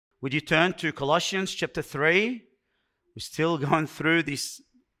Would you turn to Colossians chapter 3? We're still going through this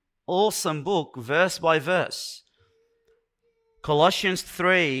awesome book, verse by verse. Colossians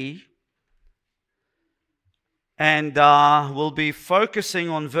 3. And we'll be focusing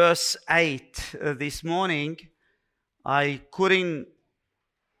on verse 8 this morning. I couldn't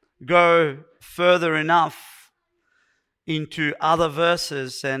go further enough into other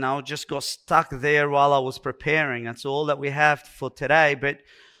verses, and I just got stuck there while I was preparing. That's all that we have for today. But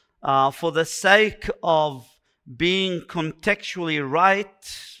for the sake of being contextually right,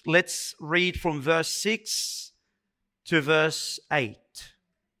 let's read from verse 6 to verse 8.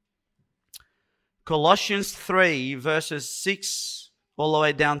 Colossians 3, verses 6 all the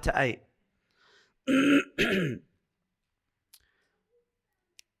way down to 8.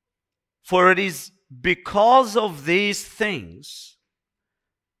 For it is because of these things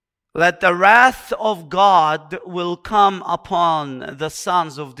that the wrath of God will come upon the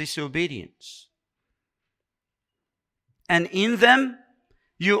sons of disobedience. And in them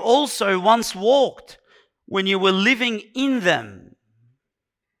you also once walked when you were living in them.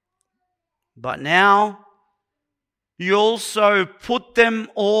 But now you also put them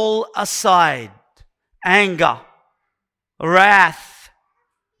all aside: anger, wrath,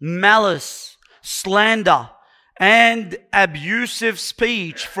 malice, slander, and abusive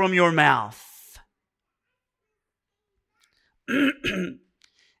speech from your mouth.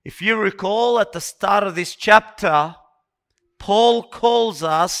 If you recall, at the start of this chapter, Paul calls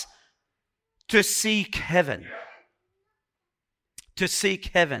us to seek heaven. To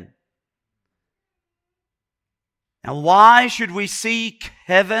seek heaven. And why should we seek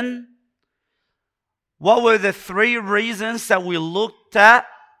heaven? What were the 3 reasons that we looked at?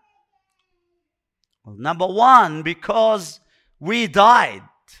 Well, number 1, because we died.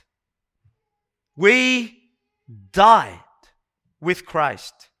 We died with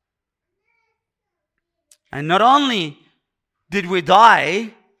Christ. And not only did we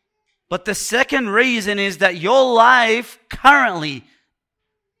die, but the second reason is that your life currently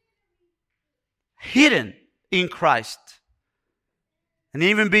hidden in Christ. And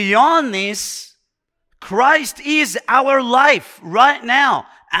even beyond this, Christ is our life right now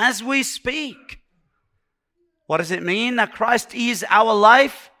as we speak. What does it mean that Christ is our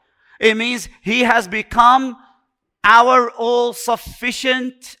life? It means He has become our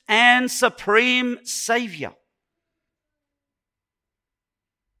all-sufficient and supreme Savior.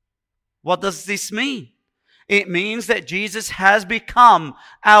 What does this mean? It means that Jesus has become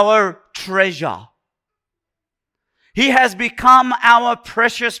our treasure. He has become our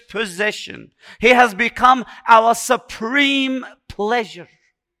precious possession. He has become our supreme pleasure.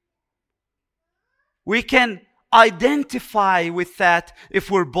 We can identify with that if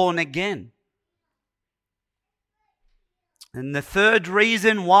we're born again. And the third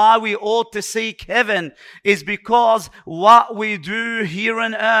reason why we ought to seek heaven is because what we do here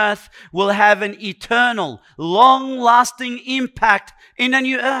on earth will have an eternal, long-lasting impact in a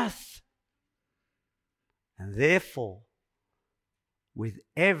new earth. And therefore, with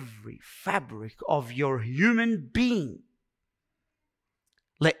every fabric of your human being,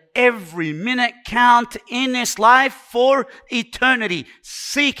 let every minute count in this life for eternity.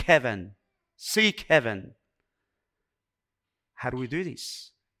 Seek heaven. Seek heaven. How do we do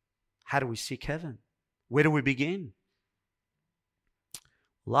this? How do we seek heaven? Where do we begin?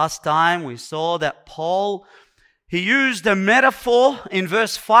 Last time we saw that Paul, he used a metaphor in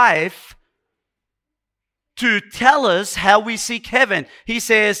verse 5 to tell us how we seek heaven. He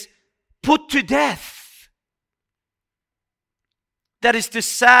says, put to death. That is to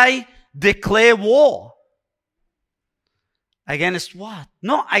say, declare war. Against what?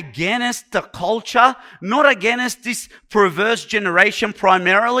 Not against the culture, not against this perverse generation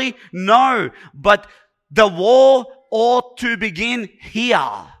primarily. No, but the war ought to begin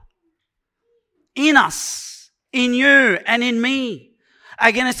here. In us, in you and in me.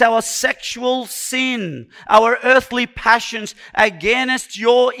 Against our sexual sin, our earthly passions, against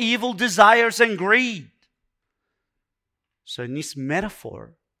your evil desires and greed. So in this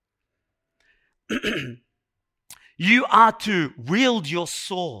metaphor, you are to wield your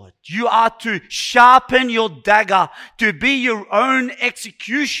sword. You are to sharpen your dagger, to be your own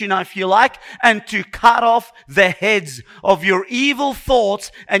executioner, if you like, and to cut off the heads of your evil thoughts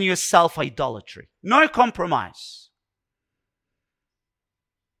and your self-idolatry. No compromise.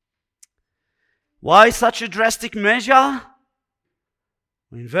 Why such a drastic measure?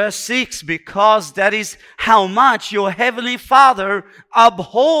 In verse 6, because that is how much your heavenly Father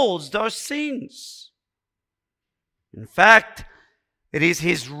abhors those sins. In fact, it is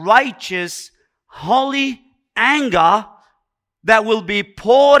His righteous, holy anger that will be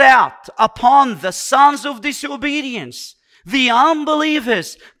poured out upon the sons of disobedience, the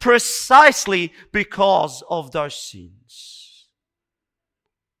unbelievers, precisely because of those sins.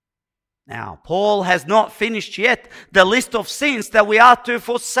 Now, Paul has not finished yet the list of sins that we are to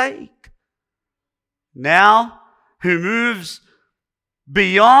forsake. Now, he moves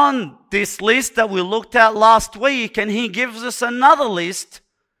beyond this list that we looked at last week, and he gives us another list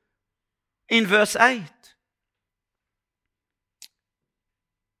in verse 8.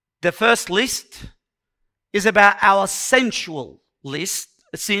 The first list is about our sensual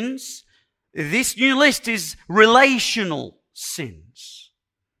sins. This new list is relational sins.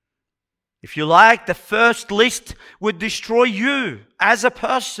 If you like, the first list would destroy you as a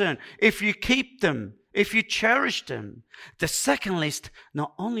person if you keep them, if you cherish them. The second list,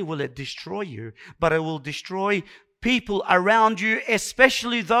 not only will it destroy you, but it will destroy people around you,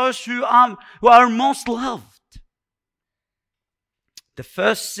 especially those who are most loved. The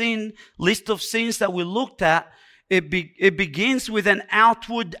first list of sins that we looked at, it begins with an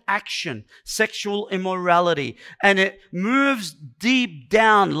outward action, sexual immorality, and it moves deep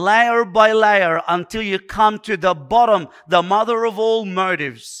down, layer by layer, until you come to the bottom, the mother of all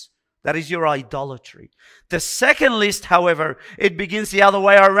motives. That is your idolatry. The second list, however, it begins the other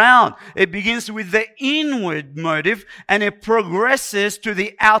way around. It begins with the inward motive, and it progresses to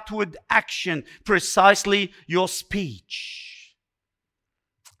the outward action, precisely your speech.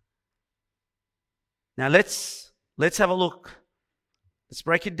 Now let's have a look. Let's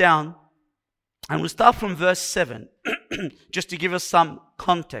break it down. And we'll start from verse 7, just to give us some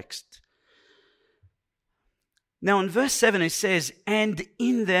context. Now in verse 7 it says, "And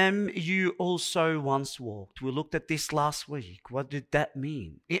in them you also once walked." We looked at this last week. What did that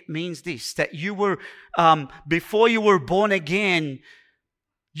mean? It means this, that you were, before you were born again,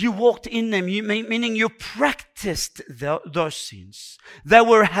 you walked in them, meaning you practiced those sins. They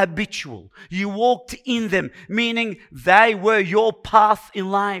were habitual. You walked in them, meaning they were your path in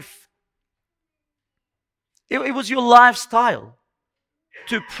life. It was your lifestyle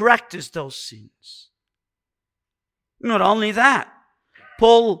to practice those sins. Not only that,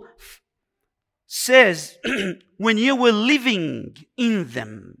 Paul says, when you were living in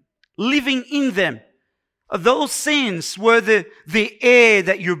them, those sins were the air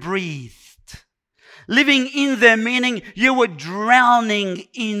that you breathed. Living in them, meaning you were drowning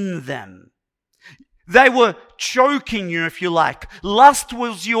in them. They were choking you, if you like. Lust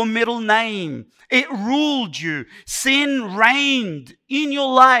was your middle name. It ruled you. Sin reigned in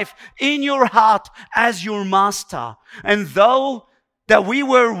your life, in your heart, as your master. And though that we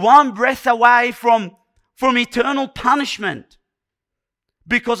were one breath away from eternal punishment,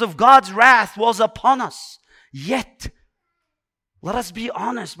 because of God's wrath was upon us, yet, let us be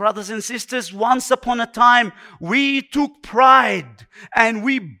honest, brothers and sisters, once upon a time, we took pride and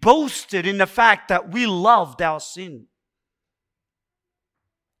we boasted in the fact that we loved our sin.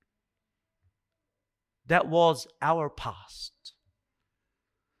 That was our past.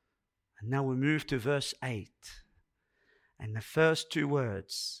 And now we move to verse 8. And the first two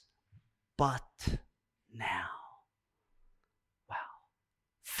words, "but now."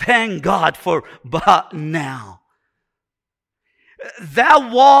 Thank God for "but now."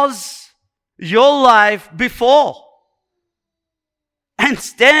 That was your life before. And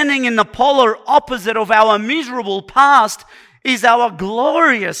standing in the polar opposite of our miserable past is our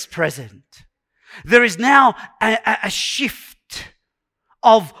glorious present. There is now a shift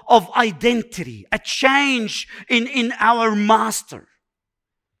of identity, a change in our master.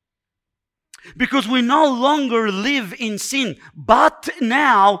 Because we no longer live in sin, but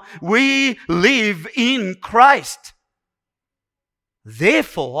now we live in Christ.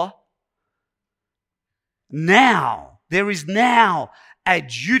 Therefore, there is now a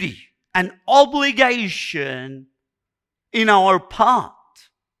duty, an obligation in our part.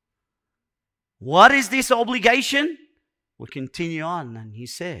 What is this obligation? We continue on, and he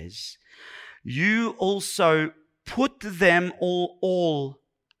says, "You also put them all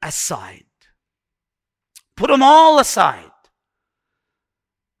aside." Put them all aside.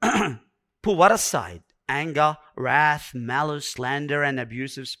 Put what aside? Anger, wrath, malice, slander, and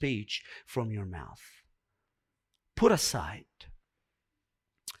abusive speech from your mouth. Put aside.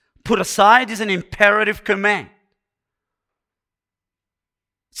 Put aside is an imperative command.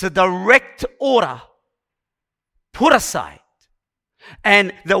 It's a direct order. Put aside.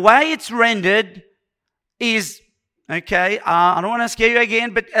 And the way it's rendered is, okay, I don't want to scare you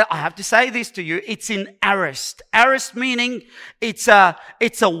again, but I have to say this to you. It's in aorist. Aorist meaning it's a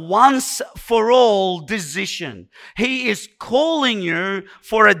once for all decision. He is calling you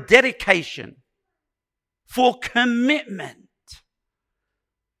for a dedication, for commitment.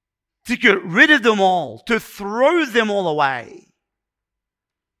 to get rid of them all, to throw them all away.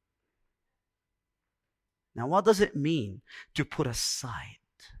 Now, what does it mean to put aside?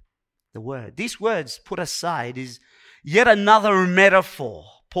 These words, put aside, is yet another metaphor.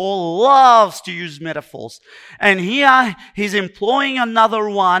 Paul loves to use metaphors. And here he's employing another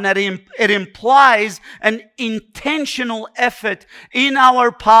one. It implies an intentional effort in our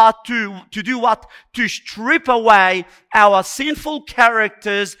part to do what? To strip away our sinful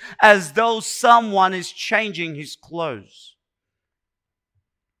characters as though someone is changing his clothes.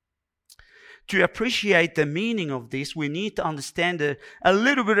 To appreciate the meaning of this, we need to understand a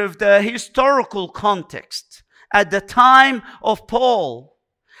little bit of the historical context at the time of Paul.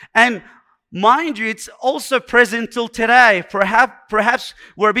 And mind you, it's also present till today. Perhaps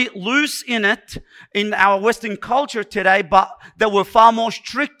we're a bit loose in it in our Western culture today, but they were far more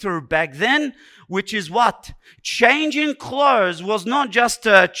stricter back then, which is what? Changing clothes was not just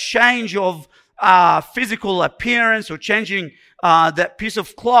a change of physical appearance or changing that piece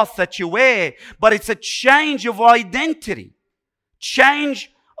of cloth that you wear, but it's a change of identity,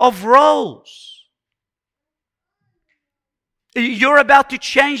 change of roles. You're about to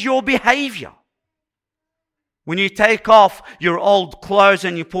change your behavior. When you take off your old clothes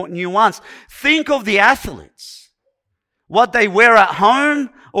and you put new ones, think of the athletes. What they wear at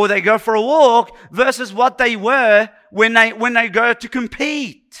home or they go for a walk versus what they wear when they go to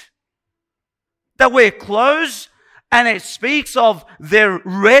compete. They wear clothes and it speaks of their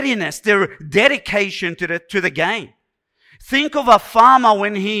readiness, their dedication to the game. Think of a farmer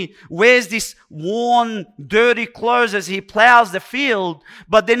when he wears this worn, dirty clothes as he plows the field,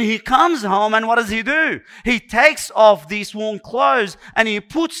 but then he comes home and what does he do? He takes off these worn clothes and he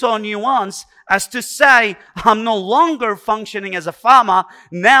puts on new ones as to say, I'm no longer functioning as a farmer.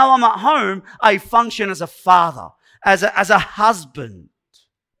 Now I'm at home. I function as a father, as a husband.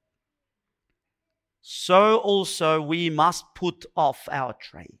 So also we must put off our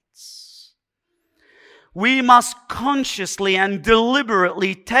traits. We must consciously and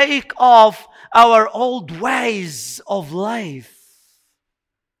deliberately take off our old ways of life.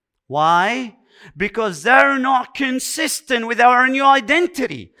 Why? Because they're not consistent with our new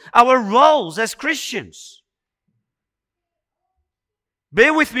identity, our roles as Christians.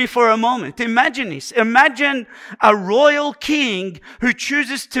 Bear with me for a moment. Imagine this. Imagine a royal king who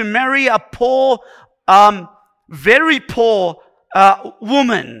chooses to marry a poor, very poor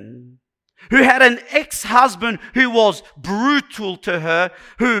woman who had an ex-husband who was brutal to her,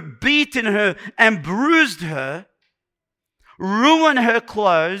 who beaten her and bruised her, ruined her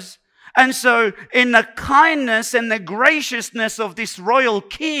clothes. And so in the kindness and the graciousness of this royal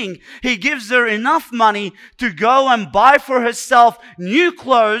king, he gives her enough money to go and buy for herself new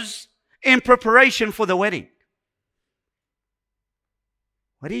clothes in preparation for the wedding.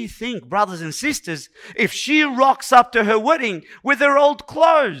 What do you think, brothers and sisters, if she rocks up to her wedding with her old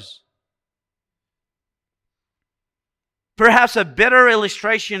clothes? Perhaps a better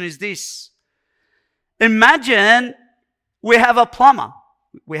illustration is this. Imagine we have a plumber.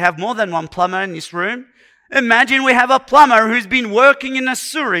 We have more than one plumber in this room. Imagine we have a plumber who's been working in the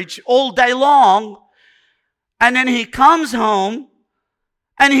sewage all day long, and then he comes home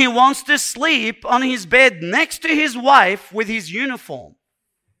and he wants to sleep on his bed next to his wife with his uniform.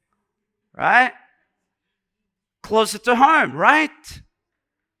 Right? Closer to home, right?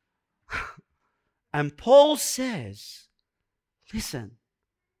 And Paul says, listen,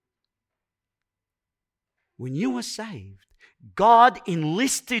 when you were saved, God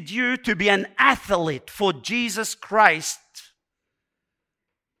enlisted you to be an athlete for Jesus Christ.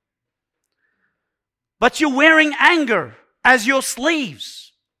 But you're wearing anger as your sleeves.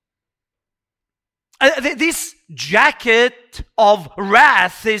 This jacket of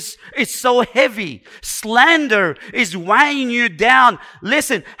wrath is so heavy. Slander is weighing you down.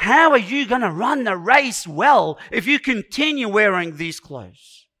 Listen, how are you going to run the race well if you continue wearing these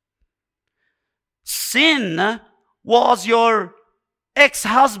clothes? Sin was your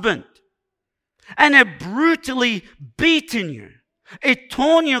ex-husband, and it brutally beaten you. It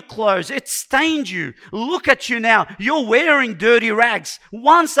torn your clothes. It stained you. Look at you now. You're wearing dirty rags.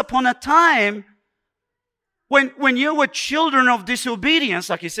 Once upon a time, when you were children of disobedience,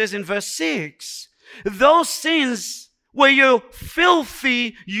 like it says in verse 6, those sins were your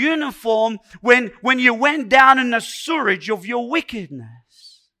filthy uniform when you went down in the sewage of your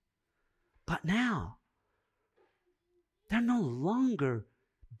wickedness. But now, they're no longer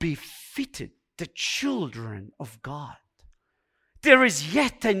befitted the children of God. There is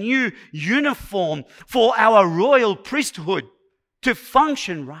yet a new uniform for our royal priesthood to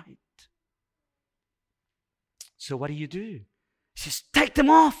function right. So what do? He says, take them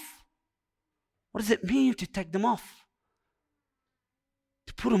off. What does it mean to take them off?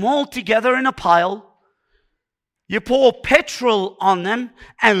 To put them all together in a pile. You pour petrol on them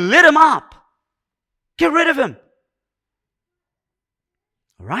and lit them up. Get rid of them.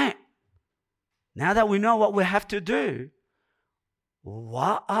 All right. Now that we know what we have to do,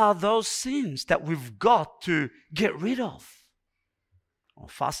 what are those sins that we've got to get rid of? Well,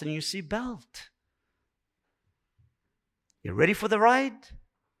 fasten your seatbelt. You ready for the ride?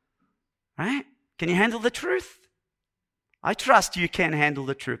 Right? Can you handle the truth? I trust you can handle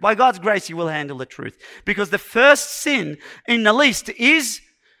the truth. By God's grace, you will handle the truth. Because the first sin in the list is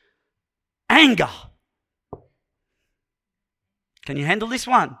anger. Can you handle this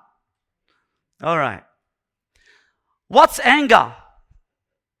one? All right. What's anger?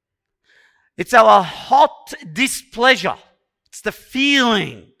 It's our hot displeasure. It's the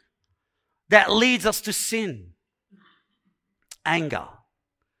feeling that leads us to sin. Anger.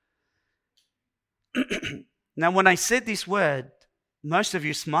 Now, when I said this word, most of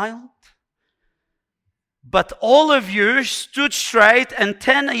you smiled. But all of you stood straight,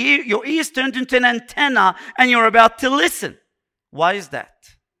 your ears turned into an antenna, and you're about to listen. Why is that?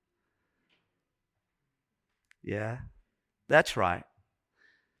 Yeah, that's right.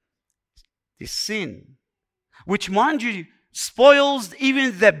 This sin, which, mind you, spoils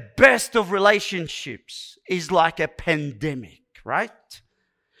even the best of relationships, is like a pandemic, right?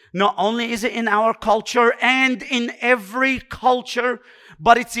 Not only is it in our culture and in every culture,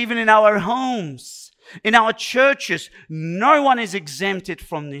 but it's even in our homes, in our churches. No one is exempted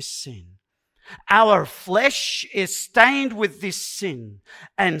from this sin. Our flesh is stained with this sin.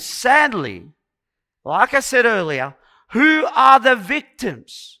 And sadly, like I said earlier, who are the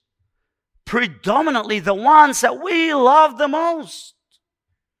victims? Predominantly the ones that we love the most.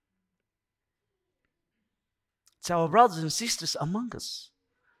 It's our brothers and sisters among us.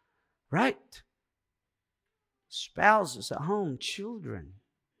 Right? Spouses at home, children.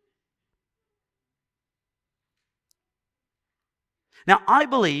 Now, I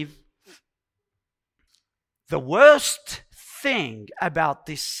believe the worst thing about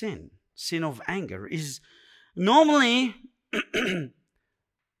this sin of anger, is normally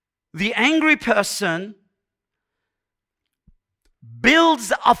the angry person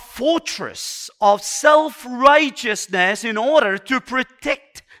builds a fortress of self-righteousness in order to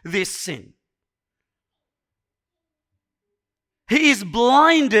protect this sin. He is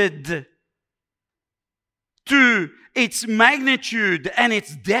blinded to its magnitude and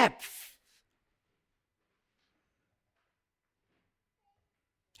its depth.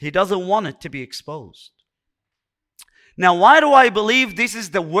 He doesn't want it to be exposed. Now, why do I believe this is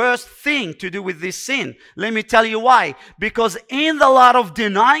the worst thing to do with this sin? Let me tell you why. Because in the lot of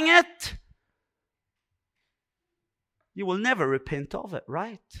denying it, you will never repent of it,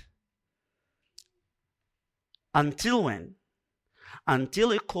 right? Until when?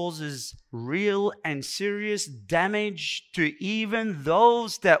 Until it causes real and serious damage to even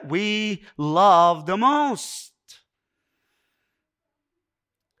those that we love the most.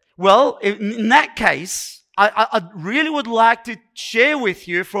 Well, in that case, I really would like to share with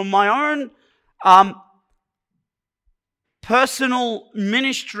you from my own personal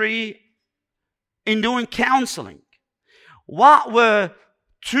ministry in doing counseling. What were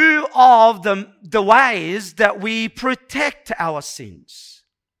two of the ways that we protect our sins?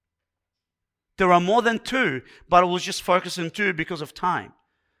 There are more than two, but I will just focus on two because of time.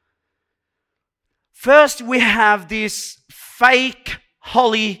 First, we have this fake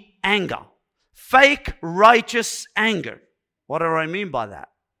holy anger. Fake righteous anger. What do I mean by that?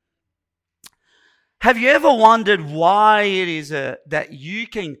 Have you ever wondered why it is that you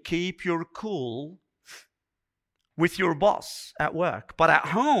can keep your cool with your boss at work, but at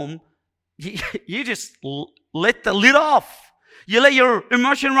home, you just let the lid off. You let your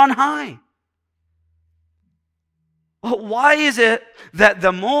emotion run high. Why is it that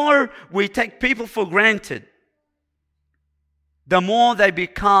the more we take people for granted, the more they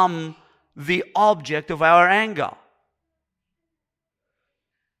become the object of our anger?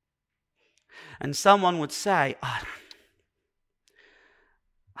 And someone would say,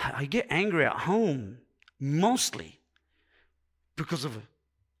 I get angry at home mostly because of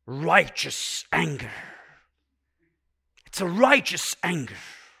righteous anger. It's a righteous anger.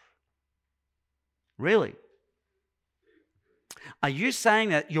 Really? Are you saying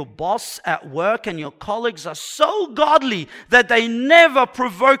that your boss at work and your colleagues are so godly that they never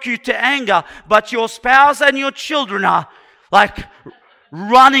provoke you to anger, but your spouse and your children are like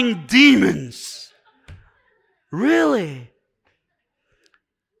running demons? Really?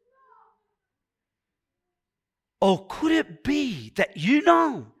 Or could it be that you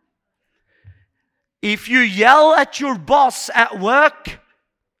know If you yell at your boss at work,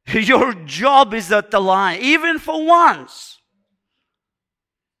 your job is at the line, even for once.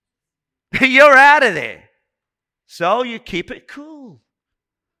 You're out of there. So you keep it cool.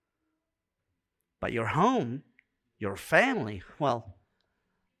 But your home, your family, well,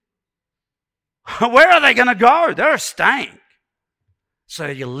 where are they going to go? They're staying. So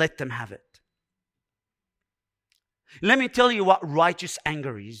you let them have it. Let me tell you what righteous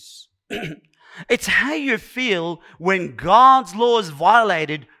anger is. It's how you feel when God's law is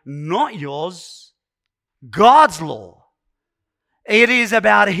violated, not yours. God's law. It is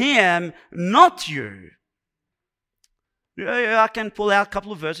about Him, not you. I can pull out a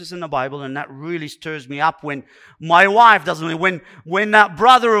couple of verses in the Bible, and that really stirs me up when my wife doesn't, when that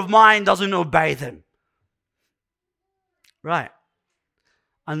brother of mine doesn't obey them. Right.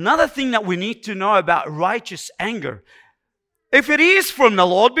 Another thing that we need to know about righteous anger, if it is from the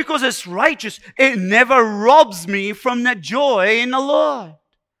Lord, because it's righteous, it never robs me from the joy in the Lord.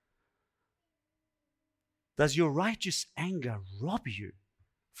 Does your righteous anger rob you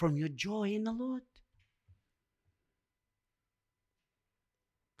from your joy in the Lord?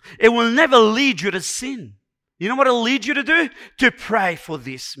 It will never lead you to sin. You know what it'll lead you to do? To pray for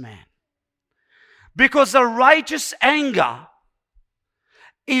this man. Because a righteous anger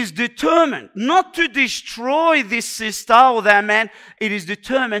is determined not to destroy this sister or that man. It is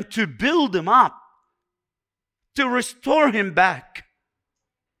determined to build him up, to restore him back.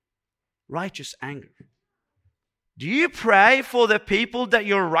 Righteous anger. Do you pray for the people that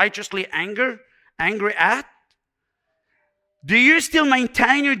you're righteously angry at? Do you still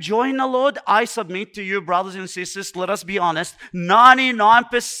maintain your joy in the Lord? I submit to you, brothers and sisters, let us be honest,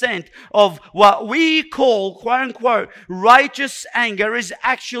 99% of what we call, quote unquote, righteous anger is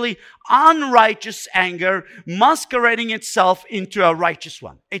actually unrighteous anger masquerading itself into a righteous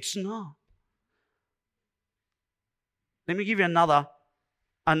one. It's not. Let me give you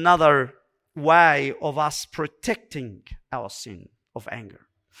another way of us protecting our sin of anger.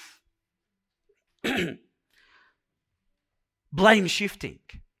 Blame shifting.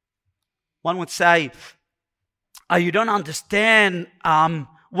 One would say, you don't understand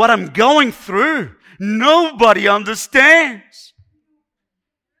what I'm going through. Nobody understands.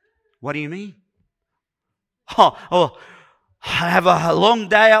 What do you mean? I have a long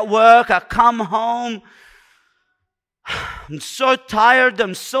day at work. I come home. I'm so tired.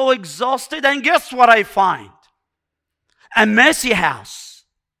 I'm so exhausted. And guess what I find? A messy house.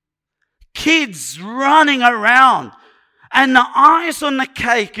 Kids running around. And the ice on the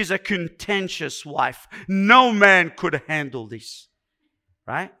cake is a contentious wife. No man could handle this.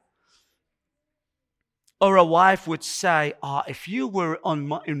 Right? Or a wife would say, if you were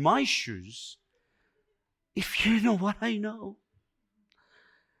in my shoes, if you know what I know,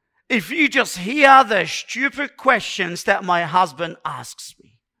 if you just hear the stupid questions that my husband asks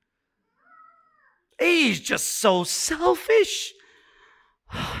me, he's just so selfish.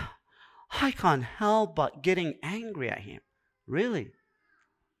 I can't help but getting angry at him. Really?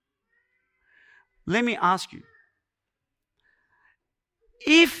 Let me ask you.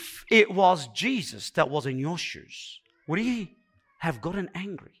 If it was Jesus that was in your shoes, would he have gotten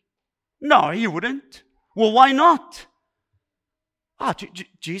angry? No, he wouldn't. Well, why not?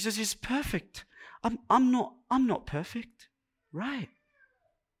 Jesus is perfect. I'm not perfect. Right.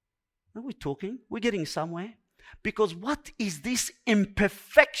 Are we talking? We're getting somewhere. Because what is this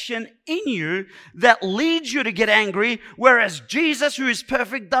imperfection in you that leads you to get angry, whereas Jesus, who is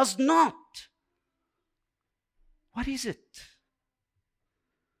perfect, does not? What is it?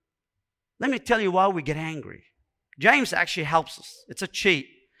 Let me tell you why we get angry. James actually helps us. It's a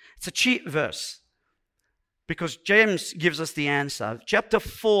cheat verse. Because James gives us the answer. Chapter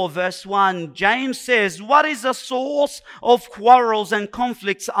 4, verse 1, James says, what is the source of quarrels and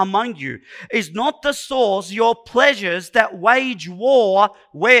conflicts among you? Is not the source your pleasures that wage war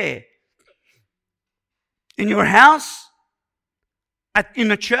where? In your house? In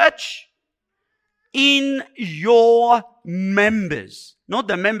the church? In your members. Not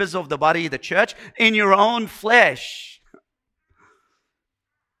the members of the body, the church. In your own flesh.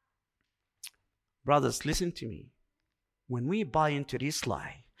 Brothers, listen to me. When we buy into this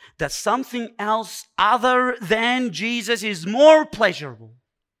lie, that something else other than Jesus is more pleasurable,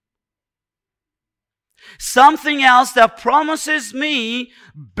 something else that promises me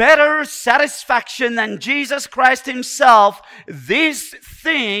better satisfaction than Jesus Christ Himself, this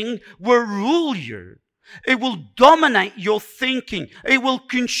thing will rule you. It will dominate your thinking. It will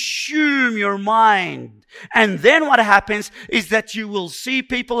consume your mind. And then what happens is that you will see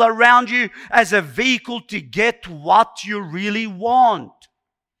people around you as a vehicle to get what you really want.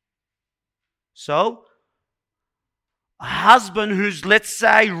 So, a husband who's, let's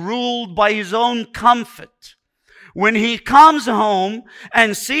say, ruled by his own comfort, when he comes home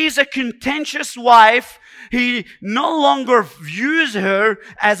and sees a contentious wife, he no longer views her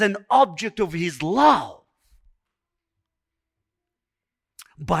as an object of his love,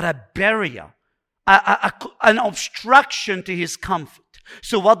 but a barrier, an obstruction to his comfort.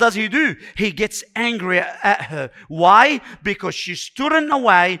 So what does he do? He gets angry at her. Why? Because she stood in the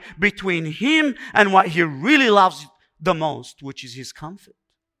way between him and what he really loves the most, which is his comfort.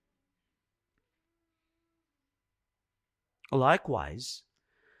 Likewise,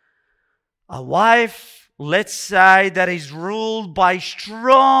 a wife, let's say, that is ruled by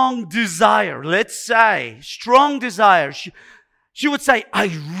strong desire. Let's say, strong desire. She would say, I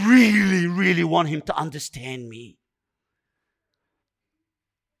really, really want him to understand me.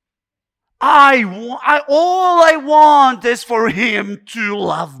 All I want is for him to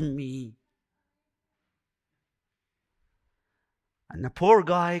love me. And the poor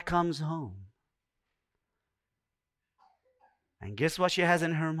guy comes home. And guess what she has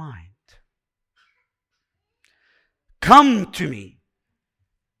in her mind? Come to me.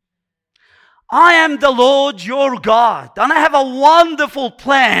 I am the Lord your God, and I have a wonderful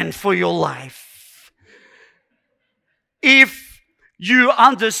plan for your life. If you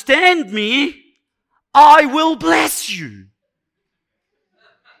understand me, I will bless you.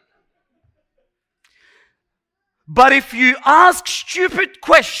 But if you ask stupid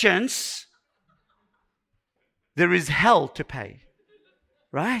questions, there is hell to pay.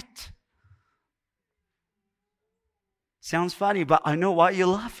 Right? Sounds funny, but I know why you're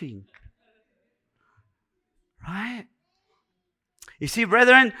laughing. Right? You see,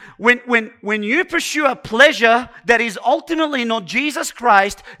 brethren, when you pursue a pleasure that is ultimately not Jesus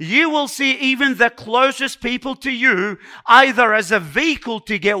Christ, you will see even the closest people to you either as a vehicle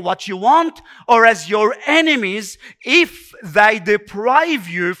to get what you want or as your enemies if they deprive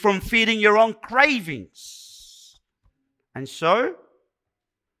you from feeding your own cravings. And so,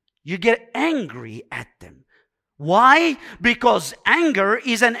 you get angry at them. Why? Because anger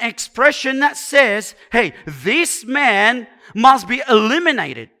is an expression that says, hey, this man must be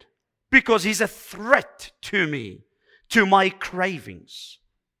eliminated because he's a threat to me, to my cravings.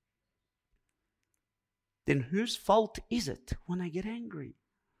 Then whose fault is it when I get angry?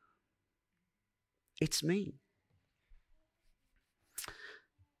 It's me.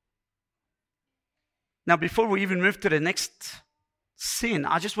 Now, before we even move to the next sin,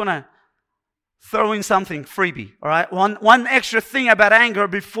 I just want to throw in something, freebie, all right? One extra thing about anger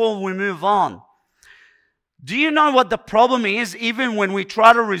before we move on. Do you know what the problem is even when we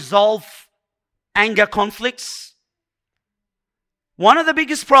try to resolve anger conflicts? One of the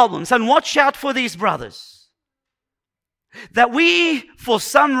biggest problems, and watch out for these brothers, that we, for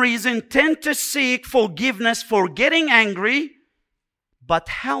some reason, tend to seek forgiveness for getting angry, but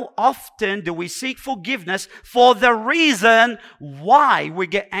how often do we seek forgiveness for the reason why we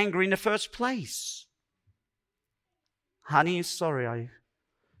get angry in the first place? Honey, sorry, I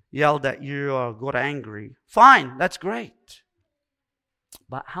yelled at you or got angry. Fine, that's great.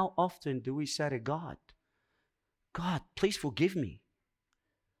 But how often do we say to God, God, please forgive me?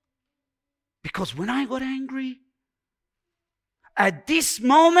 Because when I got angry, at this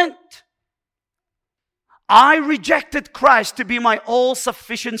moment, I rejected Christ to be my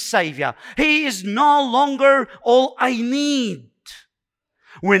all-sufficient Savior. He is no longer all I need.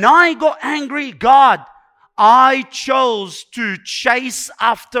 When I got angry, God, I chose to chase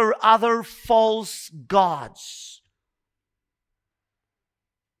after other false gods.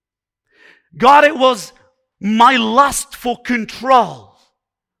 God, it was my lust for control,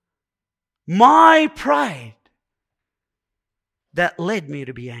 my pride that led me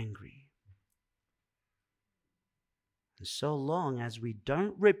to be angry. And so long as we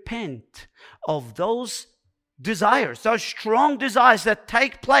don't repent of those desires, those strong desires that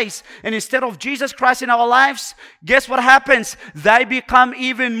take place, and instead of Jesus Christ in our lives, guess what happens? They become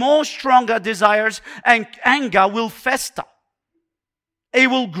even more stronger desires, and anger will fester. It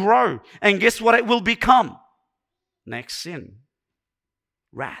will grow. And guess what it will become? Next sin.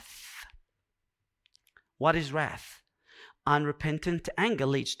 Wrath. What is wrath? Unrepentant anger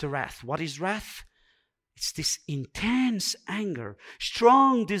leads to wrath. What is wrath? It's this intense anger,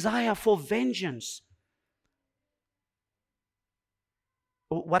 strong desire for vengeance.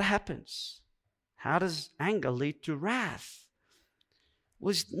 What happens? How does anger lead to wrath?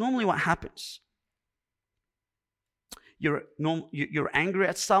 Well, it's normally what happens. You're angry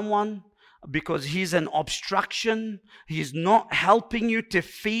at someone because he's an obstruction. He's not helping you to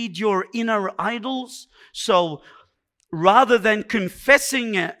feed your inner idols. So rather than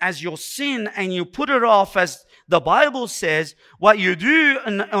confessing it as your sin and you put it off as the Bible says, what you do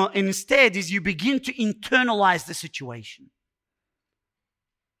instead is you begin to internalize the situation.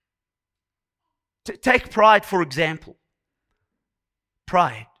 Take pride, for example.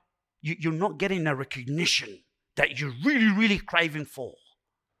 Pride. You're not getting the recognition that you're really, really craving for.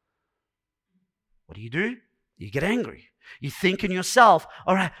 What do? You get angry. You think in yourself,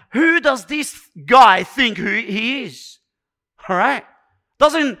 all right, who does this guy think who he is? All right?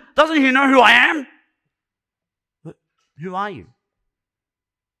 Doesn't he know who I am? Who are you?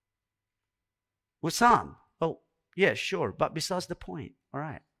 Wissam. Oh, yeah, sure, but besides the point. All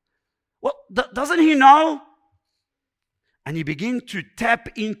right. Well, doesn't he know? And you begin to tap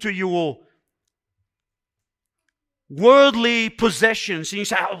into your worldly possessions. And you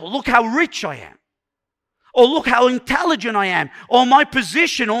say, oh, look how rich I am. Or look how intelligent I am. Or my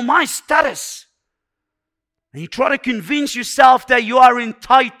position, or my status. And you try to convince yourself that you are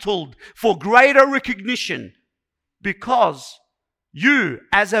entitled for greater recognition because you,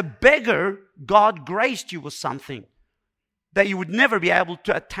 as a beggar, God graced you with something that you would never be able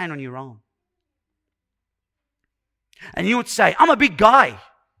to attain on your own. And you would say, I'm a big guy.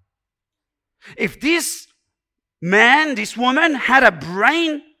 If this man, this woman had a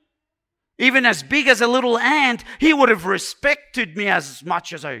brain even as big as a little ant, he would have respected me as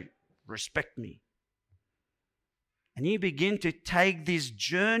much as I respect me. And you begin to take this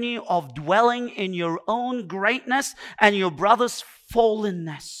journey of dwelling in your own greatness and your brother's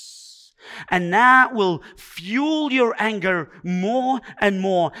fallenness. And that will fuel your anger more and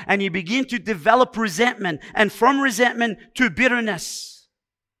more. And you begin to develop resentment. And from resentment to bitterness.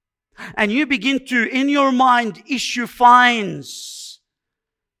 And you begin to, in your mind, issue fines.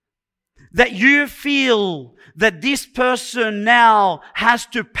 That you feel that this person now has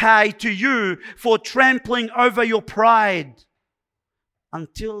to pay to you for trampling over your pride.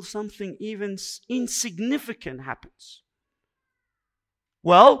 Until something even insignificant happens.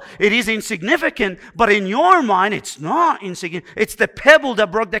 Well, it is insignificant, but in your mind, it's not insignificant. It's the pebble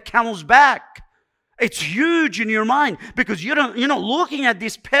that broke the camel's back. It's huge in your mind because you're not looking at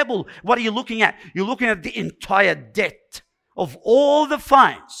this pebble. What are you looking at? You're looking at the entire debt of all the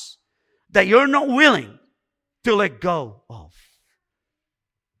fines that you're not willing to let go of.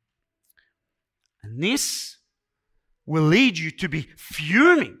 And this will lead you to be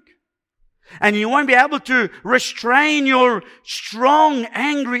fuming. And you won't be able to restrain your strong,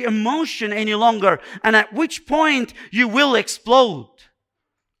 angry emotion any longer. And at which point you will explode.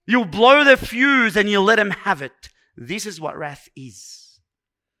 You'll blow the fuse and you'll let him have it. This is what wrath is.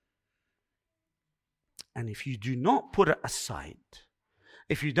 And if you do not put it aside,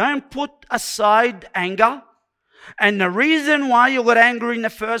 if you don't put aside anger, and the reason why you got angry in the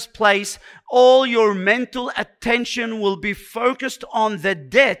first place, all your mental attention will be focused on the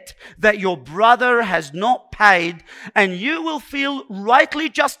debt that your brother has not paid, and you will feel rightly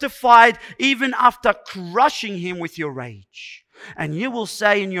justified even after crushing him with your rage. And you will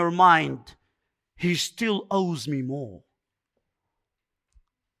say in your mind, he still owes me more.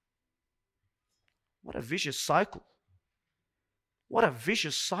 What a vicious cycle. What a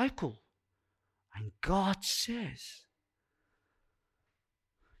vicious cycle. And God says,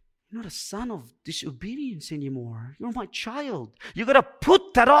 you're not a son of disobedience anymore. You're my child. You got to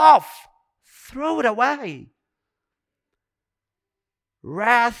put that off. Throw it away.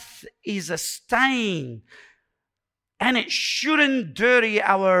 Wrath is a stain, and it shouldn't dirty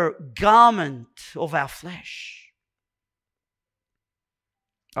our garment of our flesh.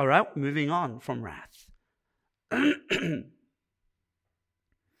 All right, moving on from wrath.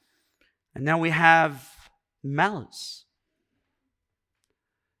 And now we have malice.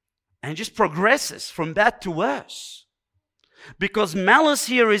 And it just progresses from bad to worse. Because malice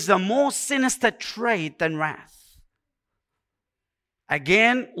here is a more sinister trait than wrath.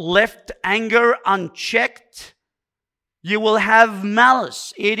 Again, left anger unchecked, you will have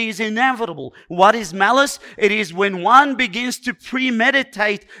malice. It is inevitable. What is malice? It is when one begins to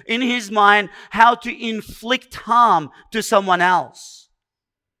premeditate in his mind how to inflict harm to someone else.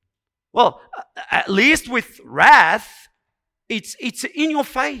 Well, at least with wrath, it's in your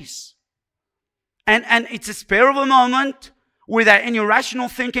face. And it's a spare of a moment without any rational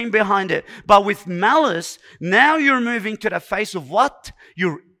thinking behind it. But with malice, now you're moving to the face of what?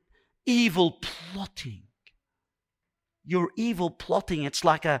 Your evil plotting. Your evil plotting. It's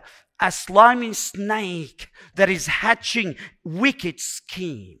like a slimy snake that is hatching wicked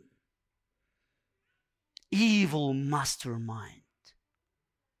scheme. Evil mastermind.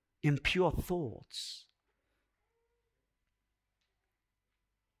 Impure thoughts.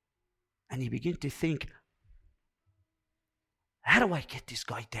 And you begin to think, How do I get this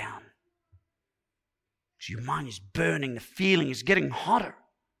guy down? Because your mind is burning, the feeling is getting hotter.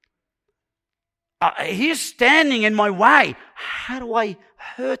 He's standing in my way. How do I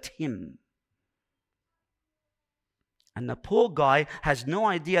hurt him? And the poor guy has no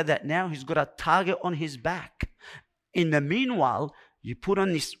idea that now he's got a target on his back. In the meanwhile, you put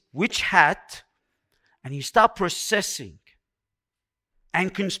on this witch hat and you start processing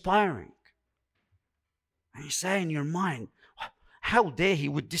and conspiring. And you say in your mind, how dare he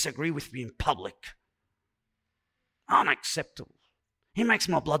would disagree with me in public? Unacceptable. He makes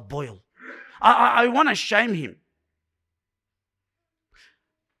my blood boil. I want to shame him.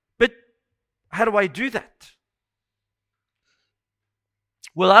 But how do I do that?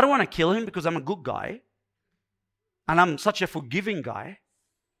 Well, I don't want to kill him because I'm a good guy. And I'm such a forgiving guy.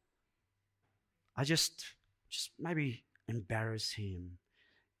 I just maybe embarrass him.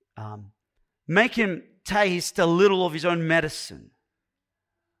 Make him taste a little of his own medicine.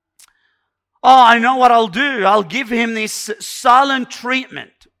 Oh, I know what I'll do. I'll give him this silent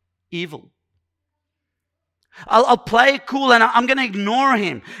treatment. Evil. I'll play it cool and I'm going to ignore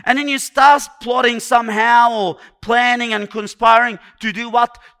him. And then you start plotting somehow or planning and conspiring to do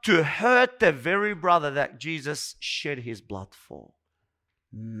what? To hurt the very brother that Jesus shed his blood for.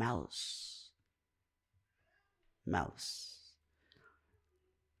 Malice. Malice.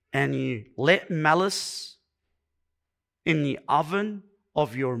 And you let malice in the oven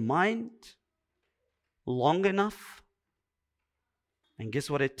of your mind long enough, and guess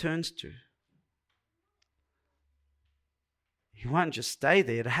what it turns to? It won't just stay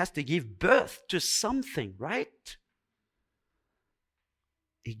there. It has to give birth to something, right?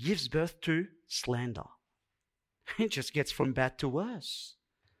 It gives birth to slander. It just gets from bad to worse.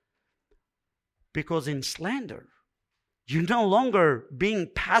 Because in slander, you're no longer being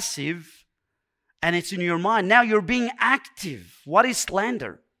passive and it's in your mind. Now you're being active. What is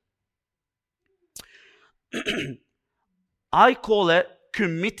slander? I call it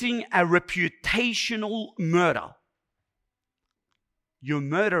committing a reputational murder. You're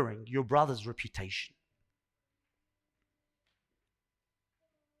murdering your brother's reputation.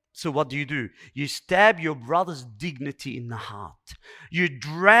 So what do? You stab your brother's dignity in the heart. You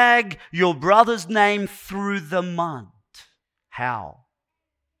drag your brother's name through the mud. How?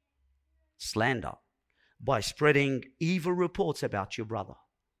 Slander. By spreading evil reports about your brother.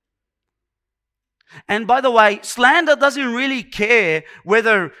 And by the way, slander doesn't really care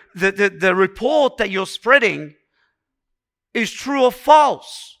whether the report that you're spreading is true or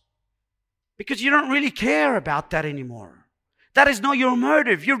false. Because you don't really care about that anymore. That is not your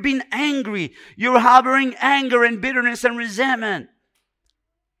motive. You've been angry. You're harboring anger and bitterness and resentment.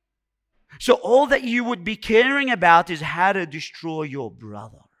 So all that you would be caring about is how to destroy your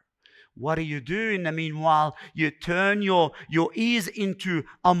brother. What do? In the meanwhile, you turn your ears into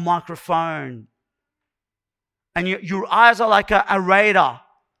a microphone. And your eyes are like a radar.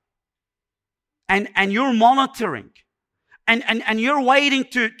 And you're monitoring. And you're waiting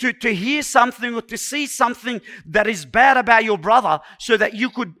to hear something or to see something that is bad about your brother so that you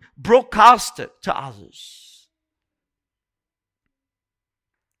could broadcast it to others.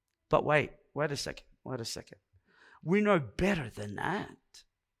 But wait a second. We know better than that.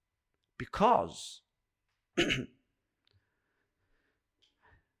 Because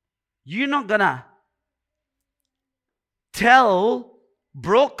you're not going to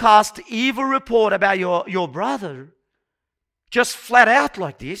broadcast evil report about your brother just flat out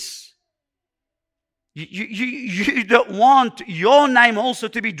like this. You don't want your name also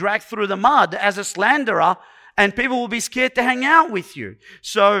to be dragged through the mud as a slanderer, and people will be scared to hang out with you.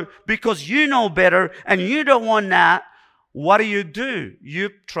 So because you know better and you don't want that, what do? You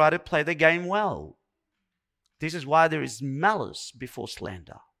try to play the game well. This is why there is malice before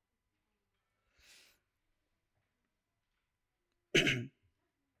slander.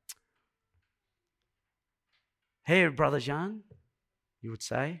 Hey, Brother Jean, you would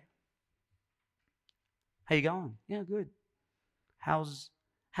say. How you going? Yeah, good. How's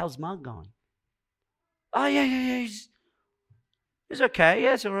Mark going? Oh, yeah. He's okay.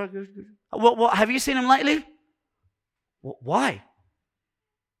 Yeah, it's all right. Good. What, have you seen him lately? Why?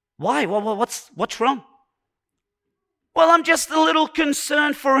 What's wrong? Well, I'm just a little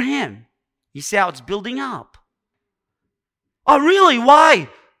concerned for him. You see how it's building up? Oh, really? Why?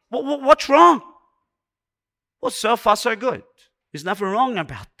 What's wrong? Well, so far, so good. There's nothing wrong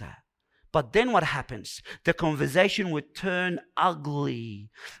about that. But then what happens? The conversation would turn ugly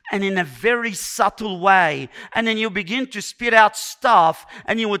and in a very subtle way. And then you begin to spit out stuff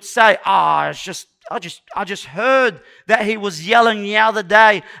and you would say, I just heard that he was yelling the other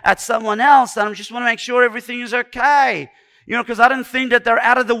day at someone else and I just want to make sure everything is okay. because I don't think that they're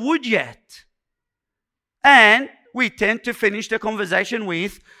out of the wood yet. And we tend to finish the conversation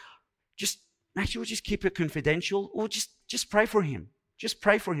with, we'll just keep it confidential, or just pray for him. Just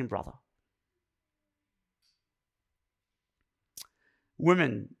pray for him, brother.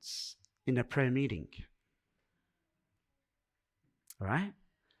 Women's in a prayer meeting. All right?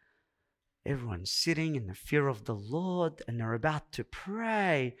 Everyone's sitting in the fear of the Lord, and they're about to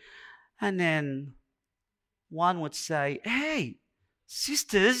pray. And then one would say, hey,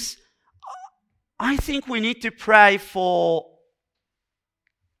 sisters, I think we need to pray for,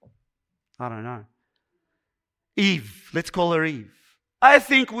 I don't know, Eve. Let's call her Eve. I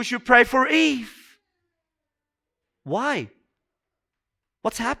think we should pray for Eve. Why?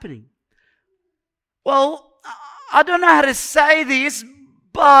 What's happening? Well, I don't know how to say this,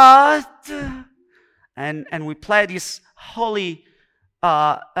 but... And we play this holy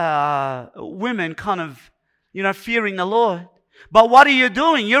women kind of, fearing the Lord. But what are you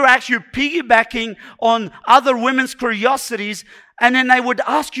doing? You're actually piggybacking on other women's curiosities, and then they would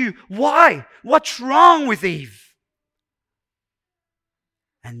ask you, why? What's wrong with Eve?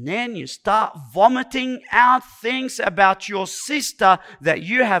 And then you start vomiting out things about your sister that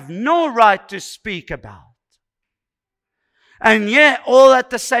you have no right to speak about. And yet, all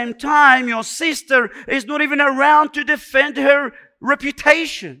at the same time, your sister is not even around to defend her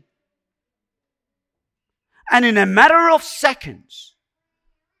reputation. And in a matter of seconds,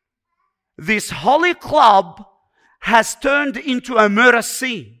 this holy club has turned into a murder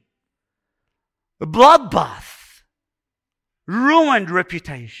scene, a bloodbath, ruined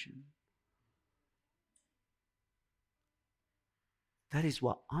reputation. That is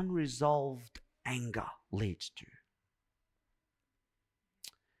what unresolved anger leads to.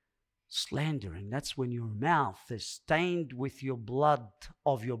 Slandering, that's when your mouth is stained with your blood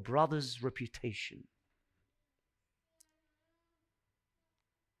of your brother's reputation.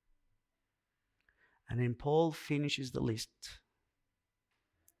 And then Paul finishes the list.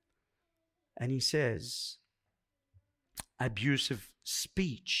 And he says, abusive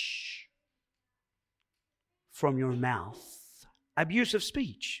speech from your mouth. Abusive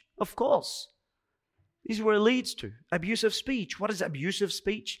speech, of course. This is where it leads to. Abusive speech. What is abusive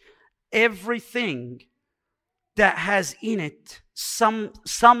speech? Everything that has in it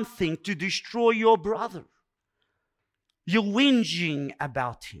something to destroy your brother. You're whinging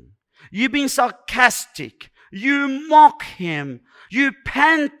about him. You're being sarcastic. You mock him. You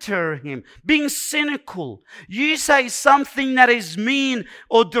banter him. Being cynical. You say something that is mean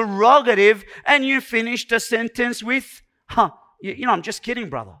or derogative, and you finish the sentence with, I'm just kidding,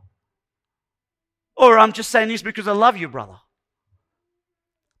 brother. Or I'm just saying this because I love you, brother.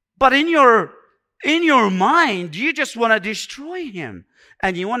 But in your mind, you just want to destroy him.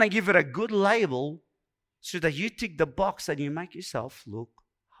 And you want to give it a good label so that you tick the box and you make yourself look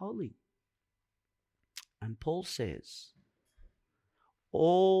holy. And Paul says,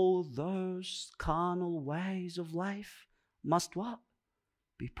 all those carnal ways of life must what?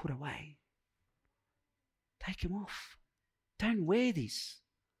 Be put away. Take them off. Don't wear this.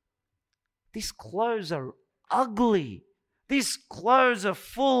 These clothes are ugly. These clothes are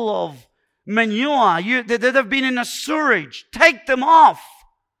full of manure. They've been in a sewage. Take them off.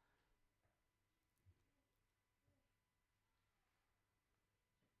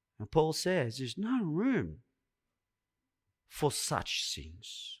 And Paul says there's no room for such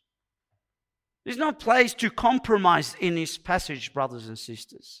sins. There's no place to compromise in this passage, brothers and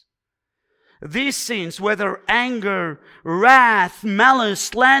sisters. These sins, whether anger, wrath, malice,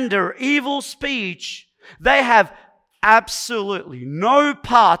 slander, evil speech, they have absolutely no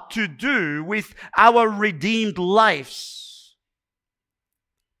part to do with our redeemed lives.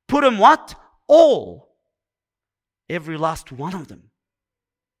 Put them what? All. Every last one of them.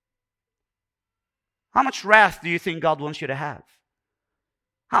 How much wrath do you think God wants you to have?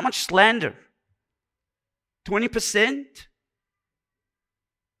 How much slander? 20%?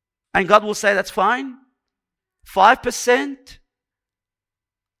 And God will say that's fine? 5%?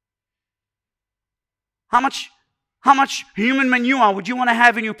 How much human manure would you want to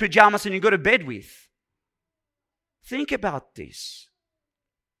have in your pajamas and you go to bed with? Think about this.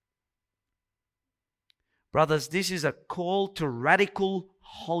 Brothers, this is a call to radical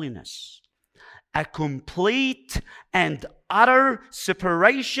holiness. A complete and utter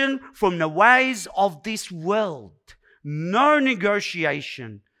separation from the ways of this world. No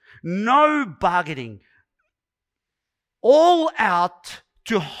negotiation. No bargaining. All out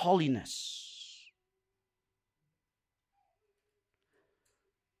to holiness.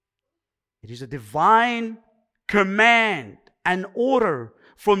 It is a divine command and order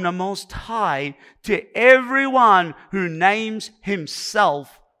from the Most High to everyone who names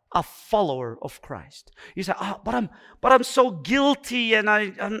himself a follower of Christ. You say, but I'm so guilty, and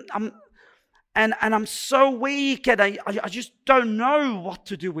I'm so weak, and I just don't know what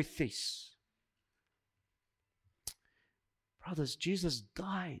to do with this. Brothers, Jesus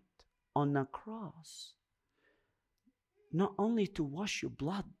died on the cross not only to wash your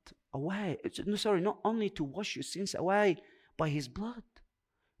blood away, not only to wash your sins away by his blood,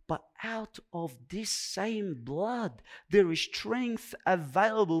 but out of this same blood there is strength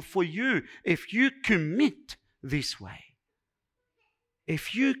available for you if you commit this way.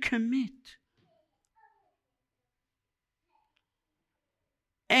 If you commit.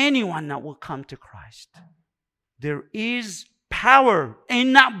 Anyone that will come to Christ, there is power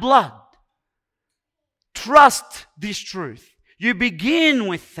in that blood. Trust this truth. You begin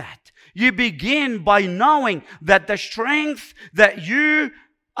with that. You begin by knowing that the strength that you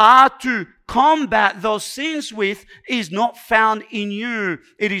are to combat those sins with is not found in you.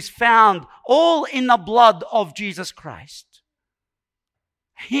 It is found all in the blood of Jesus Christ.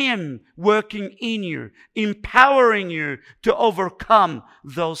 Him working in you, empowering you to overcome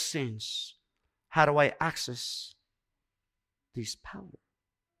those sins. How do I access this power?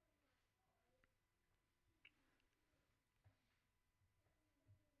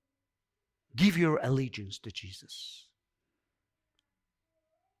 Give your allegiance to Jesus.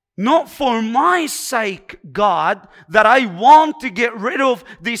 Not for my sake, God, that I want to get rid of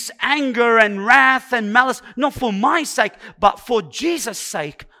this anger and wrath and malice. Not for my sake, but for Jesus'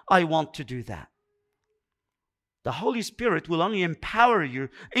 sake, I want to do that. The Holy Spirit will only empower you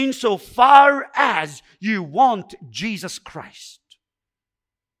insofar as you want Jesus Christ.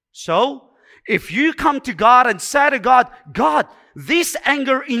 So, if you come to God and say to God, God, this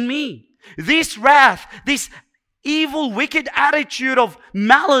anger in me, this wrath, this evil, wicked attitude of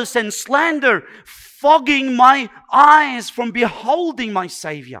malice and slander, fogging my eyes from beholding my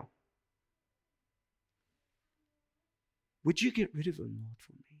Savior, would you get rid of them, Lord,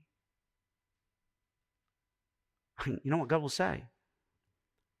 for me? You know what God will say?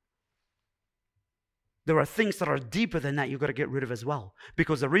 There are things that are deeper than that you've got to get rid of as well.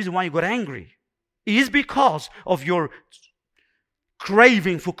 Because the reason why you got angry is because of your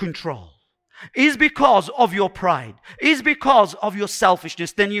craving for control, is because of your pride, is because of your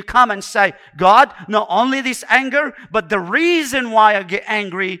selfishness. Then you come and say, God, not only this anger, but the reason why I get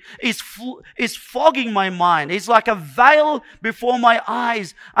angry is fogging my mind. It's like a veil before my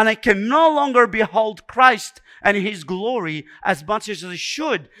eyes, and I can no longer behold Christ and His glory as much as I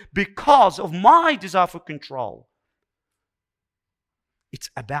should because of my desire for control.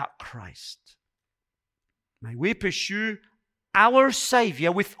 It's about Christ. May we pursue our Savior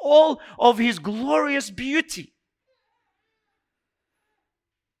with all of His glorious beauty.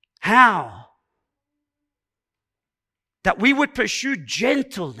 How? That we would pursue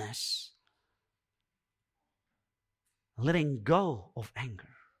gentleness, letting go of anger.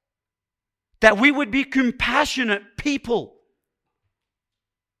 That we would be compassionate people,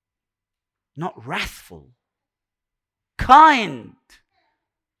 not wrathful, kind,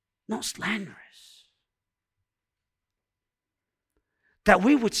 not slanderous. That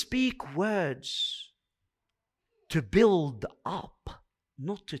we would speak words to build up,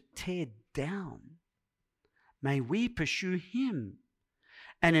 not to tear down. May we pursue Him.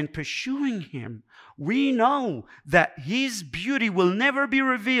 And in pursuing Him, we know that His beauty will never be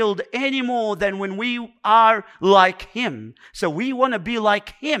revealed any more than when we are like Him. So we want to be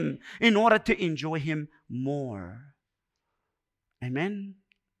like Him in order to enjoy Him more. Amen?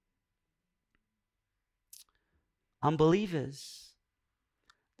 Unbelievers,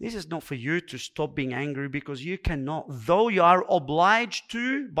 this is not for you to stop being angry, because you cannot, though you are obliged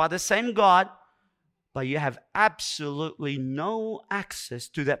to by the same God, but you have absolutely no access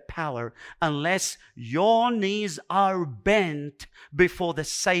to that power unless your knees are bent before the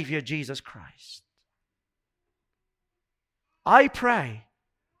Savior Jesus Christ. I pray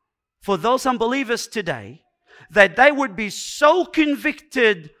for those unbelievers today that they would be so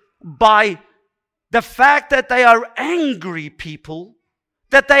convicted by the fact that they are angry people,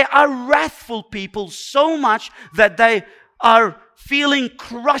 that they are wrathful people so much that they are feeling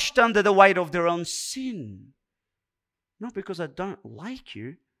crushed under the weight of their own sin. Not because I don't like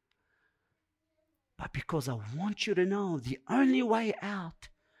you, but because I want you to know the only way out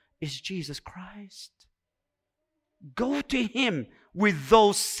is Jesus Christ. Go to Him with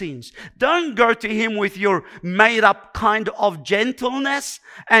those sins. Don't go to Him with your made up kind of gentleness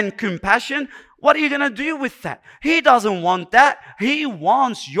and compassion. What are you going to do with that? He doesn't want that. He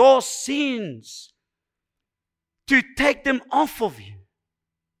wants your sins, to take them off of you.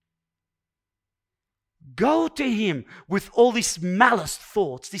 go to Him with all these malice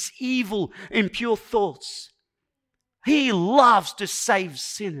thoughts, these evil, impure thoughts. He loves to save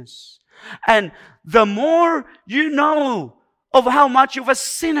sinners. And the more you know of how much of a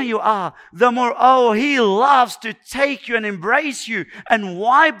sinner you are, the more, He loves to take you and embrace you and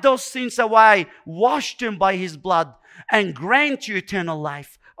wipe those sins away, wash them by His blood, and grant you eternal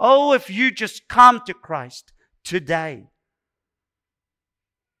life. Oh, if you just come to Christ today.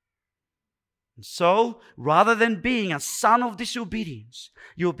 So, rather than being a son of disobedience,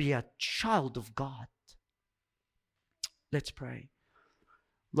 you'll be a child of God. Let's pray.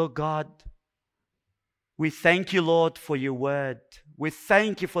 Lord God, we thank you, Lord, for your word. We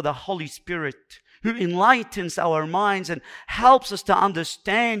thank you for the Holy Spirit who enlightens our minds and helps us to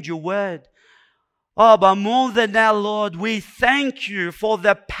understand your word. But more than that, Lord, we thank you for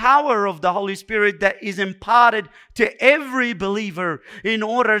the power of the Holy Spirit that is imparted to every believer in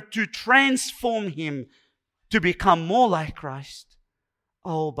order to transform him to become more like Christ.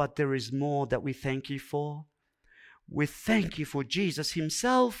 But there is more that we thank you for. We thank you for Jesus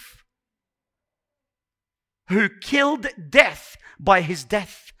himself, who killed death by his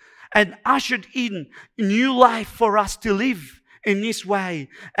death and ushered in new life for us to live in this way,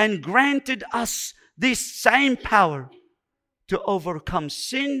 and granted us this same power to overcome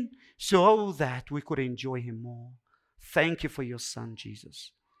sin so that we could enjoy him more. Thank you for your Son,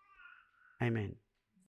 Jesus. Amen.